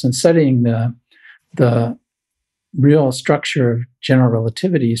holes and studying the real structure of general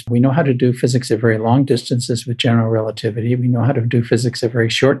relativity. We know how to do physics at very long distances with general relativity. We know how to do physics at very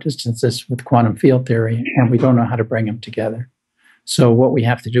short distances with quantum field theory, and we don't know how to bring them together. So what we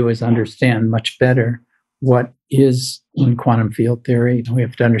have to do is understand much better what is in quantum field theory. We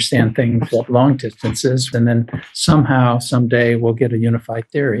have to understand things at long distances, and then somehow, someday, we'll get a unified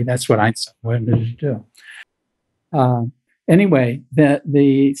theory. That's what Einstein wanted to do. Anyway,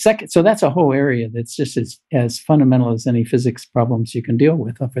 the second, so that's a whole area that's just as fundamental as any physics problems you can deal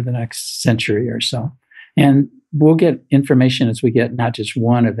with over the next century or so. And we'll get information as we get not just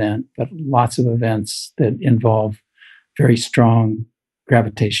one event, but lots of events that involve very strong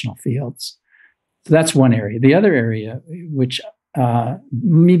gravitational fields. So that's one area. The other area, which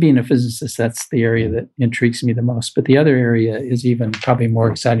me being a physicist, that's the area that intrigues me the most. But the other area is even probably more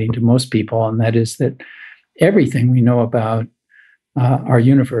exciting to most people, and that is that everything we know about our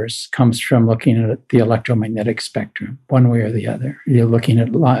universe comes from looking at the electromagnetic spectrum, one way or the other. You're looking at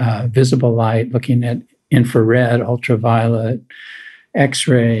visible light, looking at infrared, ultraviolet,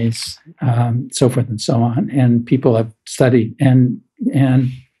 X-rays, so forth and so on. And people have studied, and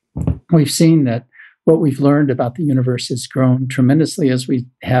we've seen that what we've learned about the universe has grown tremendously as we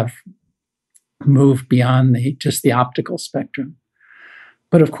have moved beyond just the optical spectrum.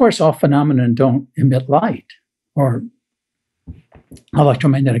 But of course, all phenomena don't emit light or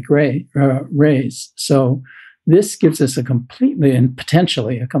electromagnetic rays. So this gives us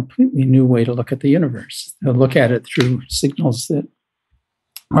potentially a completely new way to look at the universe, to look at it through signals that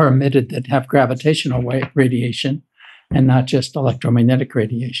are emitted that have gravitational radiation and not just electromagnetic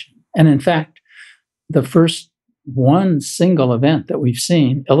radiation. And in fact, the first one single event that we've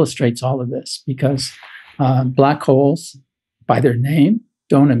seen illustrates all of this, because black holes, by their name,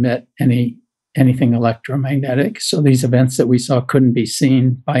 don't emit anything electromagnetic. So these events that we saw couldn't be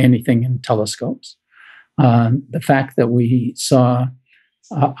seen by anything in telescopes. The fact that we saw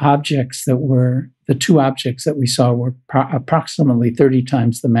the two objects that we saw were approximately 30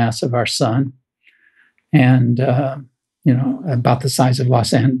 times the mass of our sun, and about the size of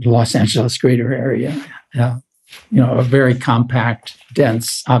Los Angeles greater area. A very compact,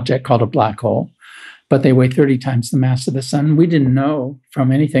 dense object called a black hole. But they weigh 30 times the mass of the sun. We didn't know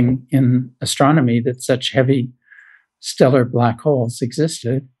from anything in astronomy that such heavy stellar black holes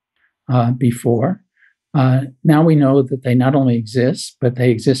existed before. Now we know that they not only exist, but they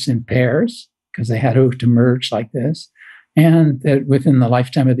exist in pairs, because they had to merge like this, and that within the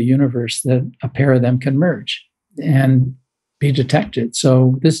lifetime of the universe, that a pair of them can merge and be detected.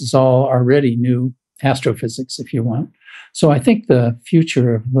 So this is all already new astrophysics, if you want. So I think the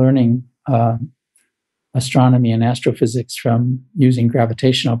future of learning astronomy and astrophysics from using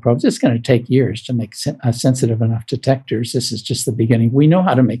gravitational probes, it's going to take years to make sensitive enough detectors. This is just the beginning. We know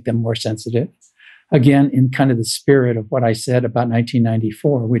how to make them more sensitive. Again, in kind of the spirit of what I said about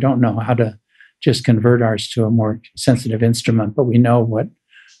 1994, we don't know how to just convert ours to a more sensitive instrument, but we know what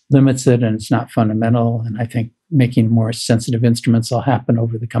limits it, and it's not fundamental. And I think making more sensitive instruments will happen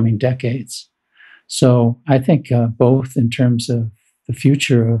over the coming decades. So I think both in terms of the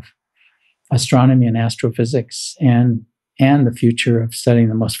future of astronomy and astrophysics and the future of studying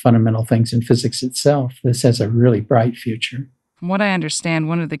the most fundamental things in physics itself, this has a really bright future. From what I understand,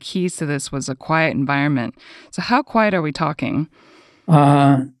 one of the keys to this was a quiet environment. So how quiet are we talking?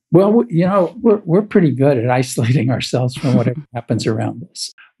 Well, we're pretty good at isolating ourselves from whatever happens around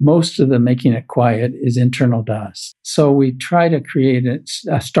us. Most of the making it quiet is internal to us. So we try to create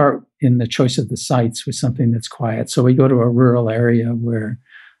start in the choice of the sites with something that's quiet. So we go to a rural area where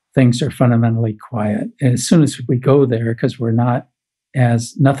things are fundamentally quiet. And as soon as we go there, because we're nothing,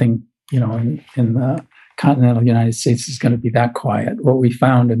 in the continental United States is going to be that quiet. What we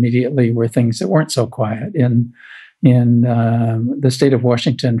found immediately were things that weren't so quiet. In the state of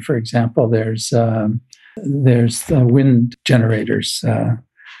Washington, for example, there's wind generators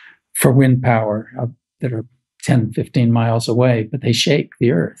for wind power that are 10, 15 miles away, but they shake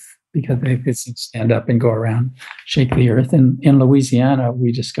the earth because they stand up and go around, shake the earth. And in Louisiana,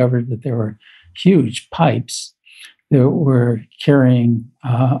 we discovered that there were huge pipes that were carrying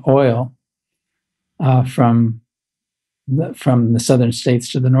oil from the southern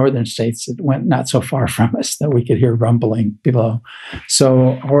states to the northern states. It went not so far from us that we could hear rumbling below.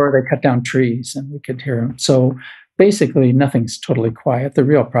 Or they cut down trees and we could hear them. So basically, nothing's totally quiet. The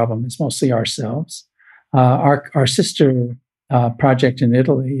real problem is mostly ourselves. Our sister project in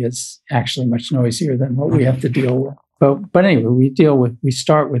Italy is actually much noisier than what we have to deal with. But anyway, we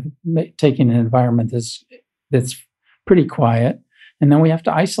start with taking an environment that's pretty quiet. And then we have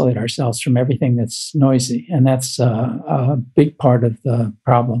to isolate ourselves from everything that's noisy. And that's a big part of the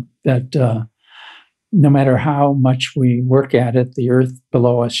problem, that no matter how much we work at it, the earth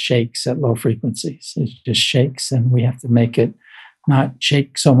below us shakes at low frequencies. It just shakes, and we have to make it not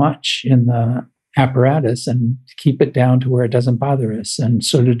shake so much in the apparatus and keep it down to where it doesn't bother us. And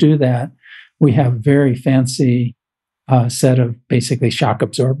so to do that, we have very fancy set of basically shock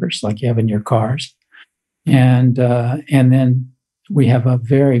absorbers like you have in your cars. And then we have a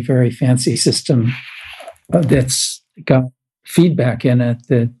very, very fancy system that's got feedback in it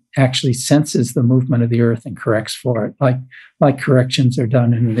that actually senses the movement of the earth and corrects for it, like corrections are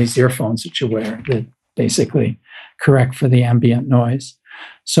done in these earphones that you wear that basically correct for the ambient noise.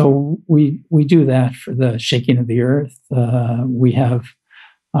 So we do that for the shaking of the earth. We have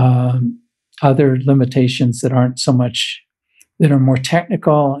other limitations that aren't so much, that are more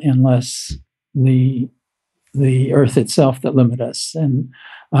technical and less the earth itself that limit us. And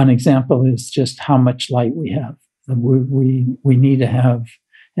an example is just how much light we have. We need to have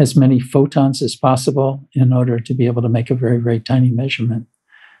as many photons as possible in order to be able to make a very, very tiny measurement.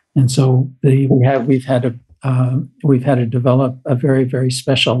 And so we've had to develop a very, very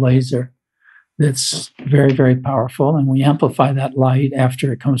special laser that's very, very powerful, and we amplify that light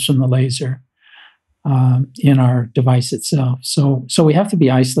after it comes from the laser in our device itself. So we have to be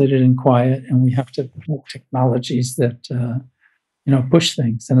isolated and quiet, and we have to have technologies that push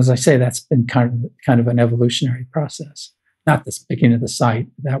things. And as I say, that's been kind of an evolutionary process. Not the picking of the site.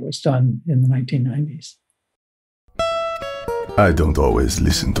 That was done in the 1990s. I don't always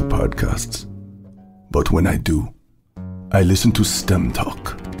listen to podcasts, but when I do, I listen to STEM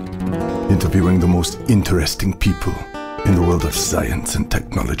Talk, interviewing the most interesting people in the world of science and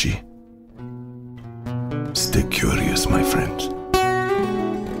technology. Stay curious, my friends.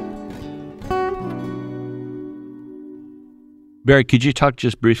 Barry, could you talk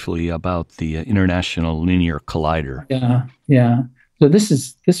just briefly about the International Linear Collider? Yeah. So this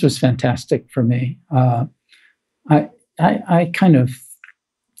was fantastic for me.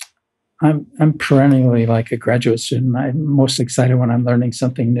 I'm perennially like a graduate student. I'm most excited when I'm learning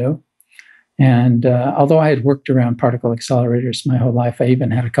something new. And although I had worked around particle accelerators my whole life, I even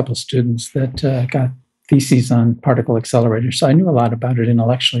had a couple of students that got theses on particle accelerators. So I knew a lot about it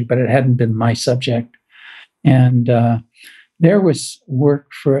intellectually, but it hadn't been my subject. And there was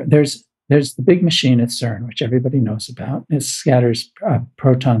work there's the big machine at CERN, which everybody knows about. It scatters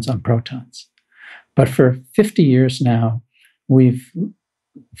protons on protons. But for 50 years now, we've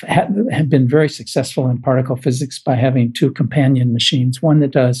have been very successful in particle physics by having two companion machines, one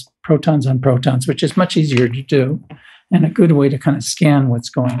that does protons on protons, which is much easier to do and a good way to kind of scan what's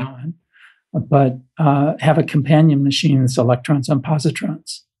going on, but have a companion machine that's electrons on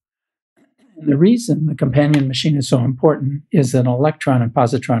positrons. And the reason the companion machine is so important is that an electron and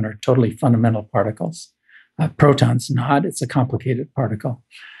positron are totally fundamental particles. Proton's not, it's a complicated particle.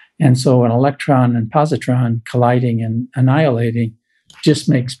 And so an electron and positron colliding and annihilating just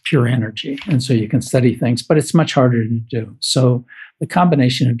makes pure energy. And so you can study things, but it's much harder to do. So the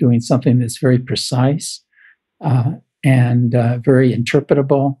combination of doing something that's very precise and very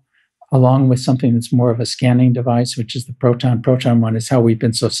interpretable along with something that's more of a scanning device, which is the proton. Proton one is how we've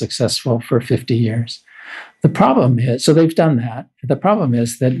been so successful for 50 years. The problem is, so they've done that. The problem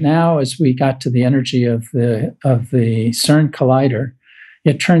is that now, as we got to the energy of the CERN collider,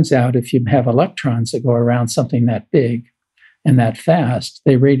 it turns out if you have electrons that go around something that big and that fast,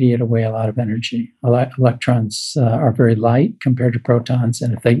 they radiate away a lot of energy. Electrons are very light compared to protons,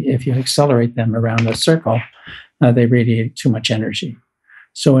 and if you accelerate them around a circle, they radiate too much energy.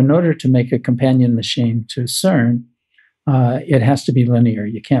 So in order to make a companion machine to CERN, it has to be linear.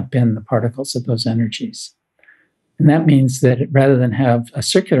 You can't bend the particles at those energies. And that means that rather than have a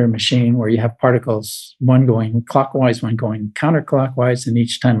circular machine where you have particles, one going clockwise, one going counterclockwise, and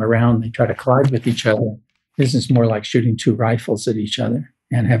each time around they try to collide with each other, this is more like shooting two rifles at each other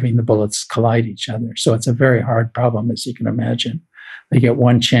and having the bullets collide each other. So it's a very hard problem, as you can imagine. They get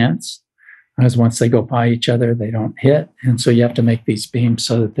one chance, because once they go by each other, they don't hit. And so you have to make these beams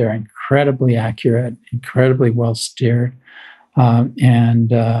so that they're incredibly accurate, incredibly well steered,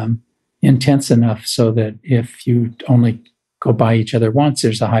 and intense enough so that if you only go by each other once,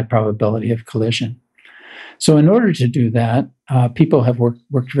 there's a high probability of collision. So in order to do that, people have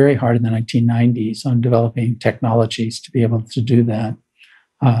worked very hard in the 1990s on developing technologies to be able to do that.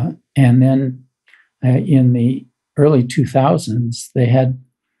 And then in the early 2000s, they had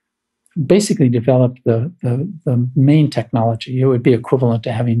basically developed the main technology. It would be equivalent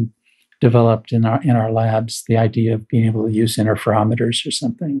to having developed in our labs the idea of being able to use interferometers or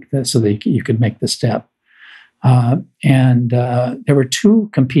something so that you could make the step. And there were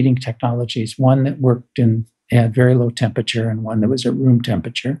two competing technologies, one that worked at very low temperature and one that was at room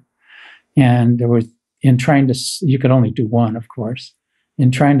temperature. And there was, you could only do one, of course.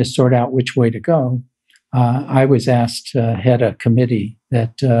 In trying to sort out which way to go, I was asked to head a committee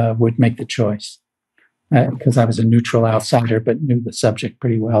that would make the choice. Because I was a neutral outsider, but knew the subject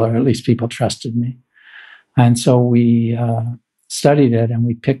pretty well, or at least people trusted me. And so we studied it, and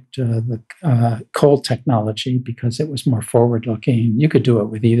we picked the cold technology because it was more forward-looking. You could do it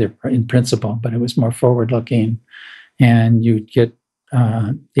with either in principle, but it was more forward-looking, and you'd get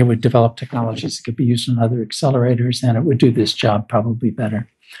it would develop technologies that could be used on other accelerators, and it would do this job probably better.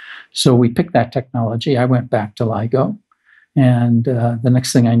 So we picked that technology. I went back to LIGO, and the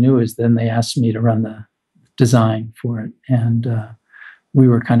next thing I knew is then they asked me to run the design for it. And we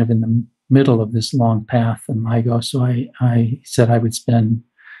were kind of in the middle of this long path in LIGO. So I said I would spend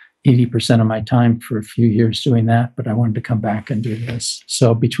 80% of my time for a few years doing that, but I wanted to come back and do this.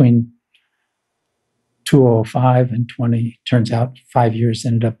 So between 2005 and turns out 5 years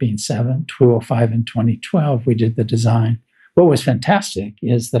ended up being 7, 2005 and 2012, we did the design. What was fantastic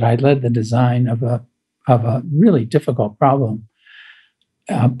is that I led the design of a really difficult problem,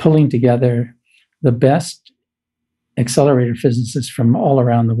 pulling together the best accelerator physicists from all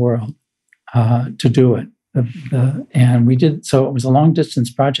around the world to do it. And we did, so it was a long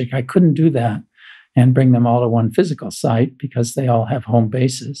distance project. I couldn't do that and bring them all to one physical site because they all have home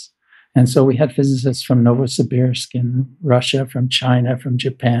bases. And so we had physicists from Novosibirsk in Russia, from China, from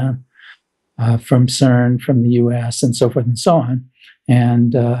Japan, from CERN, from the US, and so forth and so on.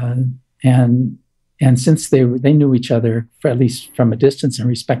 And since they knew each other, at least from a distance, and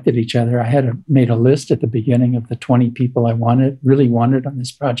respected each other, I had made a list at the beginning of the 20 people I really wanted on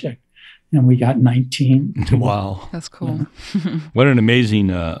this project. And we got 19. Wow. That's cool. Yeah. What an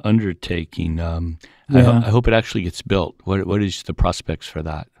amazing undertaking. I hope it actually gets built. What is the prospects for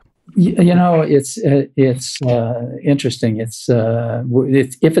that? It's interesting. If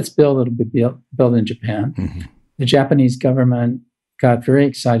it's built, it'll be built in Japan. Mm-hmm. The Japanese government got very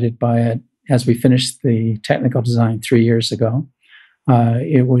excited by it. As we finished the technical design 3 years ago,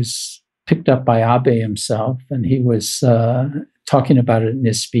 it was picked up by Abe himself, and he was talking about it in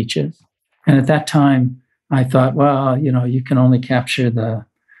his speeches. And at that time, I thought, well, you can only capture the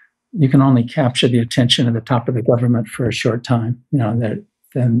attention at the top of the government for a short time.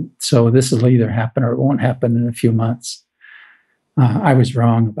 So this will either happen or it won't happen in a few months. I was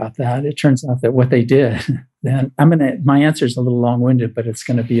wrong about that. It turns out that what they did, then my answer is a little long-winded, but it's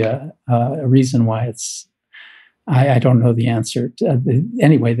going to be a reason why I don't know the answer.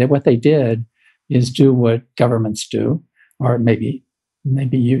 Anyway, what they did is do what governments do, or maybe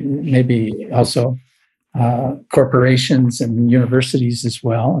also corporations and universities as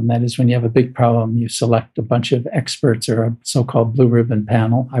well. And that is, when you have a big problem, you select a bunch of experts or a so-called blue ribbon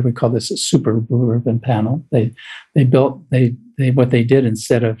panel. I would call this a super blue ribbon panel. What they did,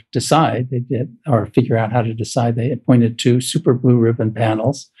 instead of figure out how to decide, they appointed 2 super blue ribbon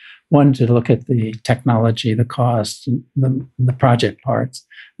panels, one to look at the technology, the cost, the project parts,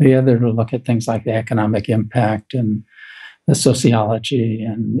 the other to look at things like the economic impact and the sociology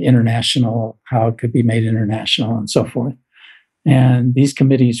and international, how it could be made international and so forth. And these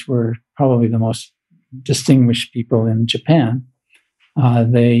committees were probably the most distinguished people in Japan.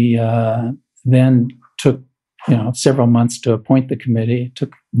 They then took several months to appoint the committee. It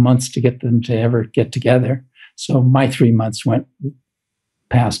took months to get them to ever get together. So my 3 months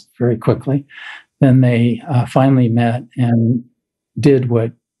passed very quickly. Then they finally met and did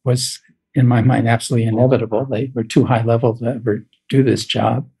what was, in my mind, absolutely inevitable. They were too high level to ever do this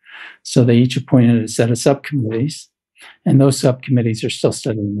job. So they each appointed a set of subcommittees, and those subcommittees are still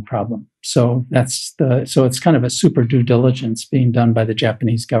studying the problem. So it's kind of a super due diligence being done by the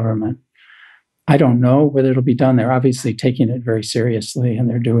Japanese government. I don't know whether it'll be done. They're obviously taking it very seriously, and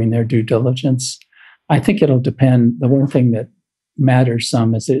they're doing their due diligence. I think it'll depend. The one thing that matters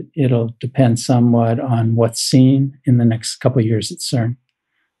some is it'll depend somewhat on what's seen in the next couple of years at CERN.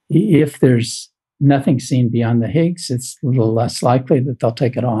 If there's nothing seen beyond the Higgs, it's a little less likely that they'll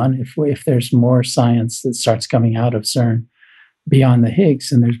take it on. If there's more science that starts coming out of CERN beyond the Higgs,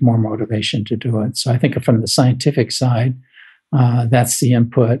 then there's more motivation to do it. So I think from the scientific side, that's the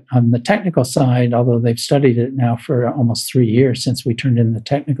input. On the technical side, although they've studied it now for almost 3 years since we turned in the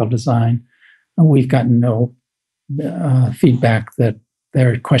technical design, we've gotten no feedback that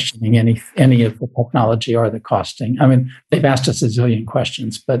they're questioning any of the technology or the costing. I mean, they've asked us a zillion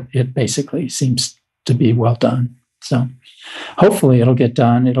questions, but it basically seems to be well done. So hopefully it'll get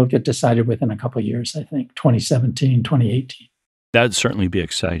done. It'll get decided within a couple of years, I think, 2017, 2018. That'd certainly be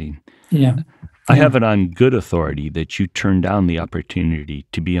exciting. Yeah. I have it on good authority that you turned down the opportunity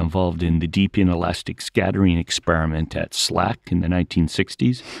to be involved in the deep inelastic scattering experiment at SLAC in the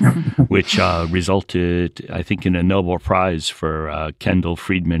 1960s, which resulted, I think, in a Nobel Prize for Kendall,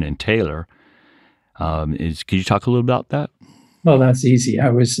 Friedman, and Taylor. Could you talk a little about that? Well, that's easy. I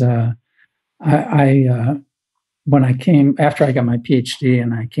was, when I came, after I got my PhD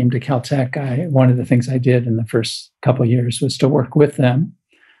and I came to Caltech, one of the things I did in the first couple of years was to work with them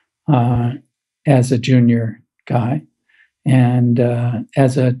as a junior guy. And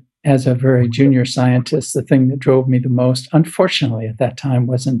as a very junior scientist, the thing that drove me the most, unfortunately at that time,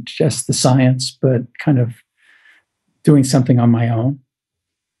 wasn't just the science, but kind of doing something on my own.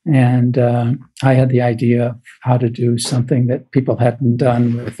 And I had the idea of how to do something that people hadn't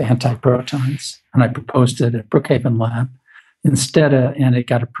done with antiprotons. And I proposed it at Brookhaven Lab and it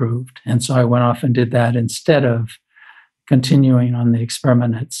got approved. And so I went off and did that instead of continuing on the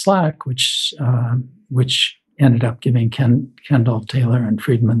experiment at SLAC, which ended up giving Kendall, Taylor, and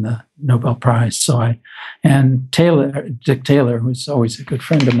Friedman the Nobel Prize. Dick Taylor, who's always a good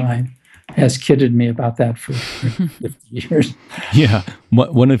friend of mine, has kidded me about that for 50 years. Yeah.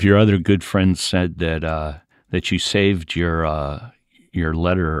 One of your other good friends said that you saved your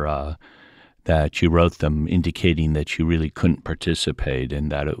letter that you wrote them indicating that you really couldn't participate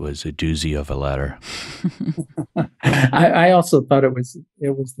and that it was a doozy of a letter. I also thought it was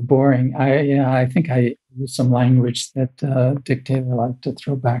the boring. I think I used some language that Dick Taylor liked to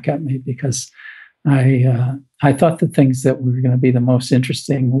throw back at me because I thought the things that were going to be the most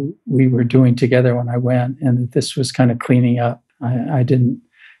interesting we were doing together when I went, and that this was kind of cleaning up. I didn't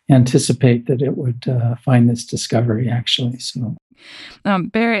anticipate that it would find this discovery, actually. So,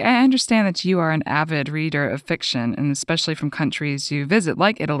 Barry, I understand that you are an avid reader of fiction, and especially from countries you visit,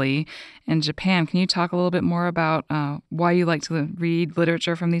 like Italy and Japan. Can you talk a little bit more about why you like to read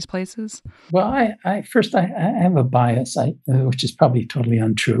literature from these places? Well, I have a bias, which is probably totally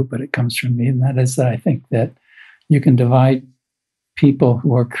untrue, but it comes from me, and that is that I think that you can divide people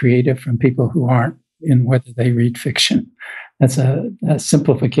who are creative from people who aren't in whether they read fiction. That's a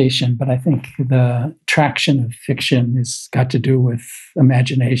simplification, but I think the traction of fiction has got to do with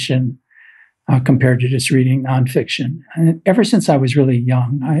imagination compared to just reading nonfiction. And ever since I was really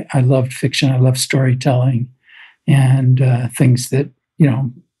young, I loved fiction. I loved storytelling and things that,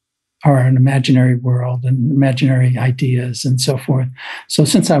 are an imaginary world and imaginary ideas and so forth. So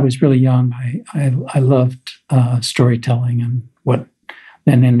since I was really young, I loved storytelling and what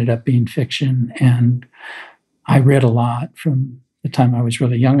then ended up being fiction. And I read a lot from the time I was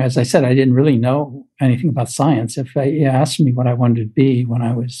really young. As I said, I didn't really know anything about science. If you asked me what I wanted to be when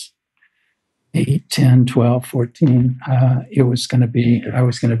I was 8, 10, 12, 14, I was going to be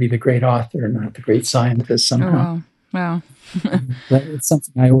the great author, not the great scientist somehow. Oh, wow. But it's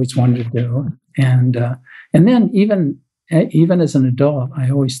something I always wanted to do. And then even as an adult, I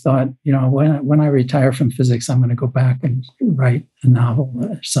always thought, when I retire from physics, I'm going to go back and write a novel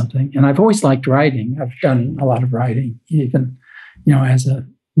or something. And I've always liked writing. I've done a lot of writing, even, as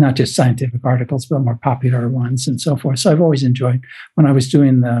not just scientific articles, but more popular ones and so forth. So I've always enjoyed when I was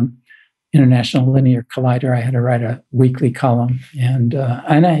doing the International Linear Collider. I had to write a weekly column, and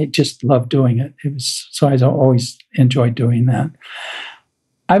I just loved doing it. So I always enjoyed doing that.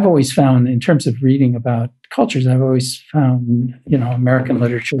 I've always found, in terms of reading about cultures, I've always found, American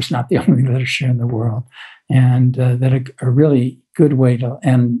literature is not the only literature in the world, and that a really good way to,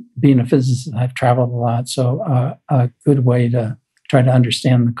 and being a physicist, I've traveled a lot, so a good way to try to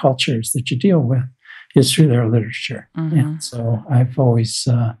understand the cultures that you deal with is through their literature. Mm-hmm. And so I've always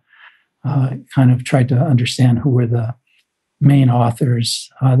kind of tried to understand who were the main authors.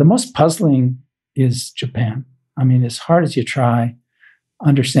 The most puzzling is Japan. I mean, as hard as you try,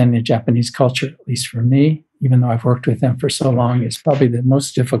 understanding the Japanese culture, at least for me, even though I've worked with them for so long, is probably the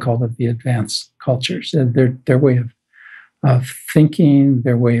most difficult of the advanced cultures. Their way of thinking,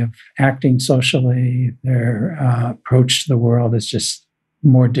 their way of acting socially, their approach to the world is just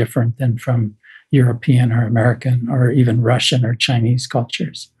more different than from European or American or even Russian or Chinese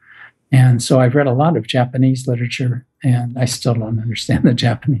cultures. And so I've read a lot of Japanese literature, and I still don't understand the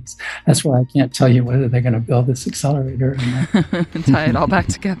Japanese. That's why I can't tell you whether they're going to build this accelerator or not. Tie it all back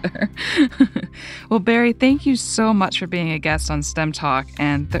together. Well, Barry, thank you so much for being a guest on STEM Talk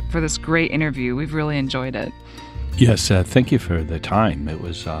and for this great interview. We've really enjoyed it. Yes, thank you for the time. It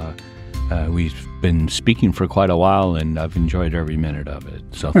was we've been speaking for quite a while, and I've enjoyed every minute of it.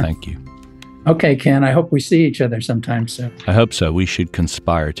 So thank you. Okay, Ken, I hope we see each other sometime soon. I hope so. We should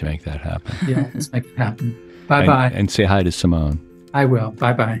conspire to make that happen. Yeah, let's make it happen. Bye-bye. And say hi to Simone. I will.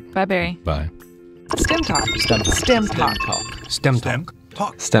 Bye-bye. Bye, Barry. Bye. STEM Talk. STEM Talk. STEM Talk. STEM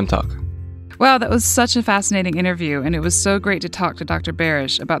Talk. STEM Talk. Wow, that was such a fascinating interview, and it was so great to talk to Dr.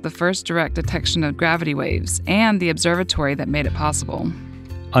 Barish about the first direct detection of gravity waves and the observatory that made it possible.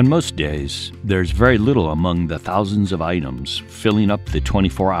 On most days, there's very little among the thousands of items filling up the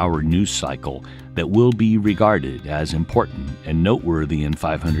 24-hour news cycle that will be regarded as important and noteworthy in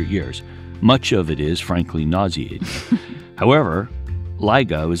 500 years. Much of it is, frankly, nauseating. However,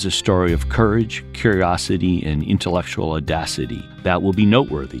 LIGO is a story of courage, curiosity, and intellectual audacity that will be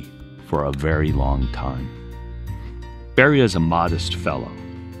noteworthy for a very long time. Barry is a modest fellow,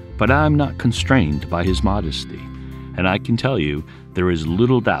 but I'm not constrained by his modesty, and I can tell you there is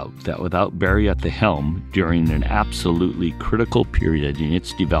little doubt that without Barry at the helm during an absolutely critical period in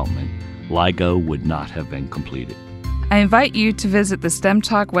its development, LIGO would not have been completed. I invite you to visit the STEM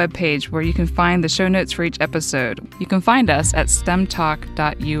Talk webpage where you can find the show notes for each episode. You can find us at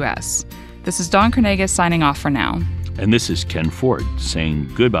stemtalk.us. This is Dawn Carnegie signing off for now. And this is Ken Ford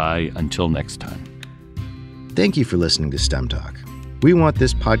saying goodbye until next time. Thank you for listening to STEM Talk. We want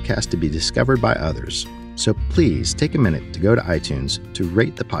this podcast to be discovered by others. So please take a minute to go to iTunes to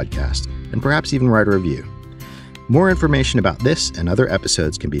rate the podcast and perhaps even write a review. More information about this and other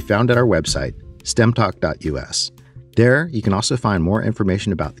episodes can be found at our website, stemtalk.us. There, you can also find more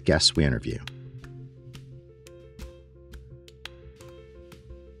information about the guests we interview.